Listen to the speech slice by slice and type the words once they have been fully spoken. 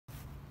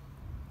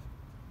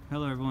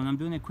Hello everyone, I'm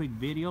doing a quick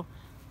video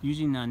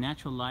using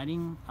natural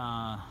lighting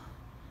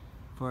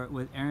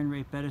with Aaron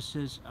Rey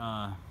Perez's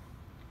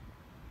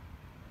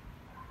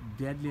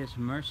Deadliest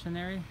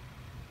Mercenary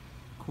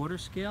quarter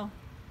scale.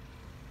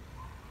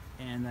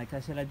 And like I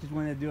said, I just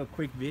wanted to do a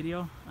quick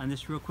video on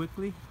this real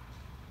quickly.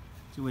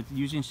 So with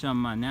using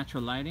some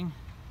natural lighting.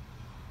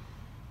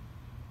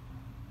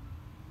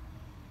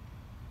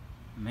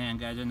 Man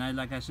guys, and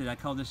like I said, I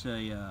call this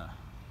a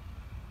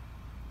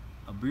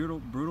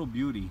brutal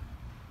beauty.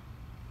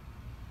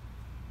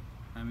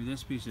 I mean,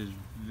 this piece is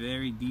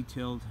very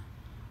detailed,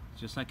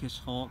 just like his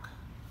Hulk.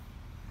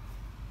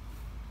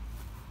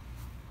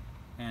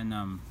 And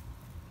man,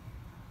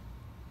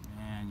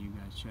 you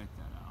guys check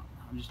that out.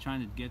 I'm just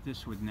trying to get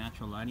this with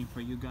natural lighting for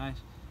you guys,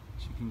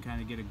 so you can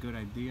kind of get a good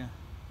idea.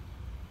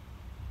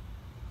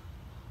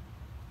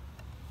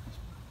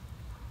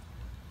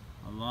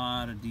 A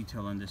lot of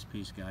detail on this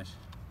piece, guys.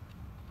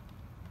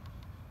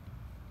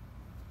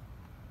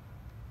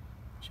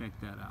 Check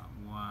that out.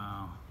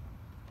 Wow.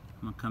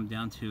 I'm gonna come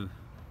down to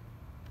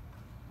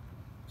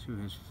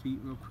his feet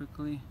real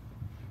quickly.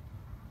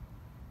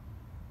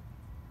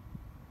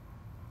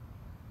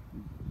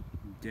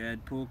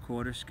 Deadpool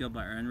quarter scale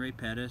by Aaron Rey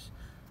Perez,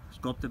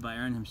 sculpted by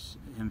Aaron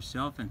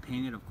himself and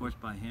painted, of course,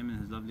 by him and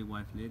his lovely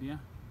wife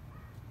Lidia.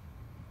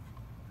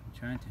 I'm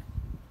trying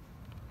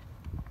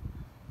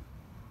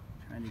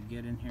to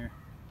get in here.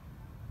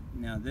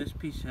 Now this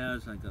piece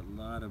has like a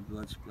lot of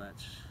blood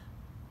splats.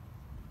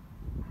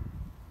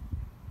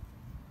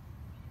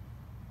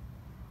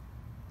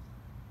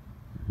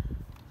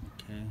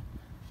 Okay.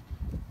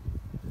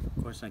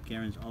 Of course, like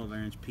all of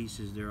Aaron's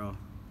pieces, they're all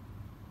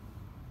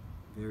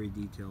very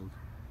detailed.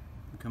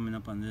 Coming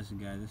up on this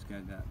guy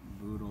got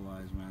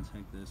brutalized, man.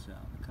 Check this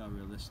out. Look how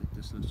realistic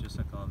this looks, just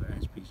like all of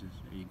Aaron's pieces.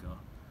 There you go.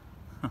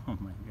 Oh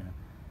my god.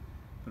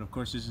 But of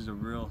course, this is a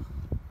real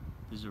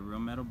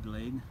metal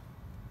blade.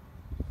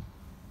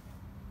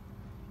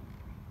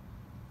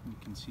 You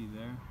can see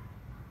there.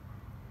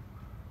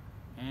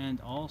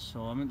 And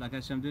also, like I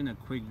said, I'm doing a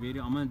quick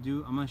video. I'm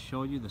gonna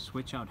show you the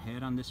switch out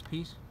head on this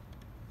piece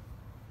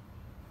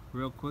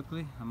real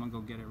quickly. I'm gonna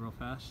go get it real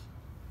fast.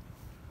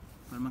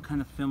 But I'm gonna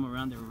kind of film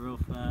around it real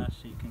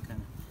fast so you can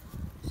kind of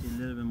see a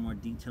little bit more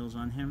details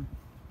on him.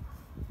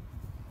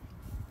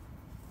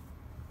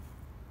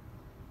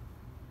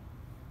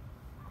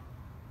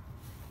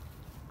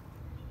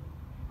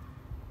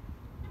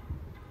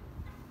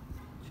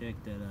 Check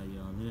that out,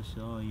 y'all.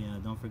 Oh yeah,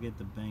 don't forget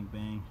the bang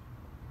bang.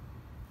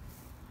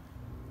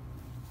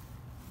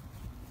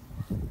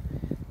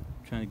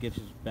 Trying to get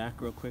his back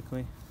real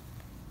quickly.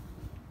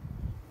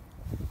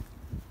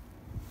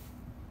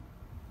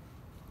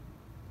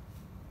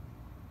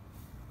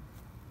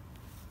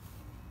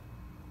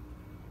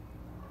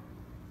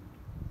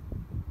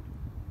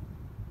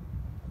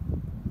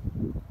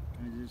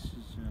 This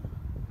is a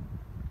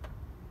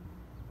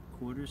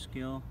quarter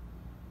scale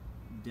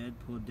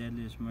Deadpool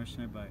Deadliest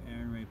Mercenary by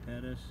Aaron Rey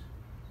Perez.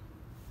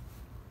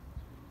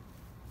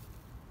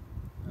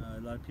 A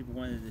lot of people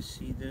wanted to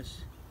see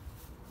this.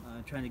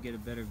 I'm trying to get a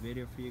better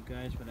video for you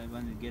guys, but I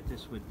wanted to get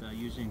this with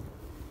using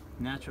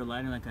natural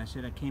lighting. Like I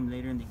said, I came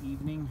later in the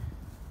evening.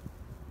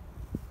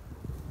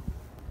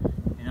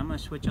 And I'm going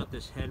to switch out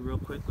this head real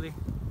quickly,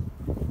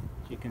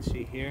 as you can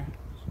see here.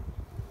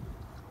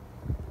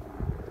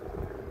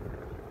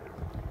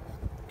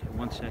 Okay,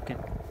 1 second.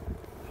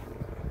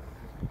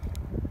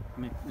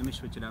 Let me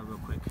switch it out real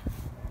quick.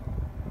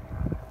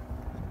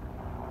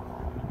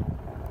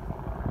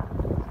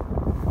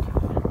 Okay.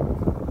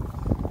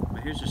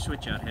 But here's the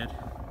switch out head.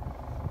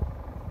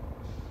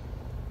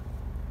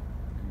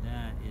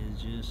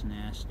 Just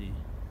nasty.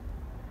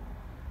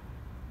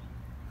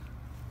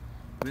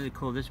 Really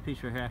cool. This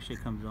piece right here actually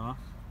comes off.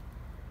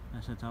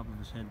 That's the top of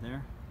his head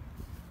there.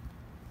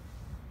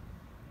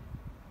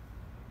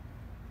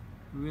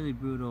 Really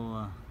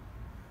brutal,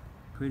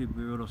 pretty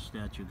brutal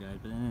statue, guys.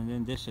 But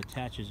then this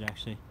attaches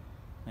actually,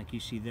 like you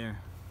see there,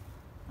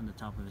 on the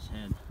top of his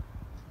head.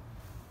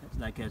 It's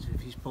like as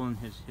if he's pulling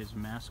his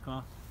mask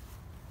off.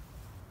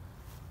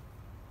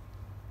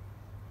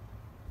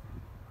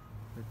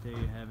 But there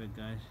you have it,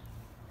 guys.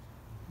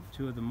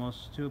 Two of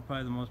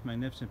probably the most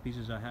magnificent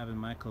pieces I have in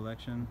my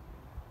collection.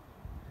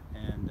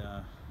 And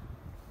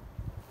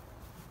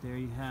there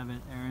you have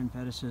it, Aaron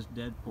Perez's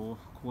Deadpool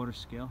quarter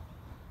scale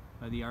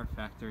by the Art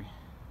Factory.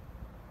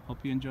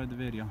 Hope you enjoyed the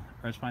video.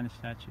 Earth's Finest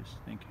Statues.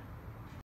 Thank you.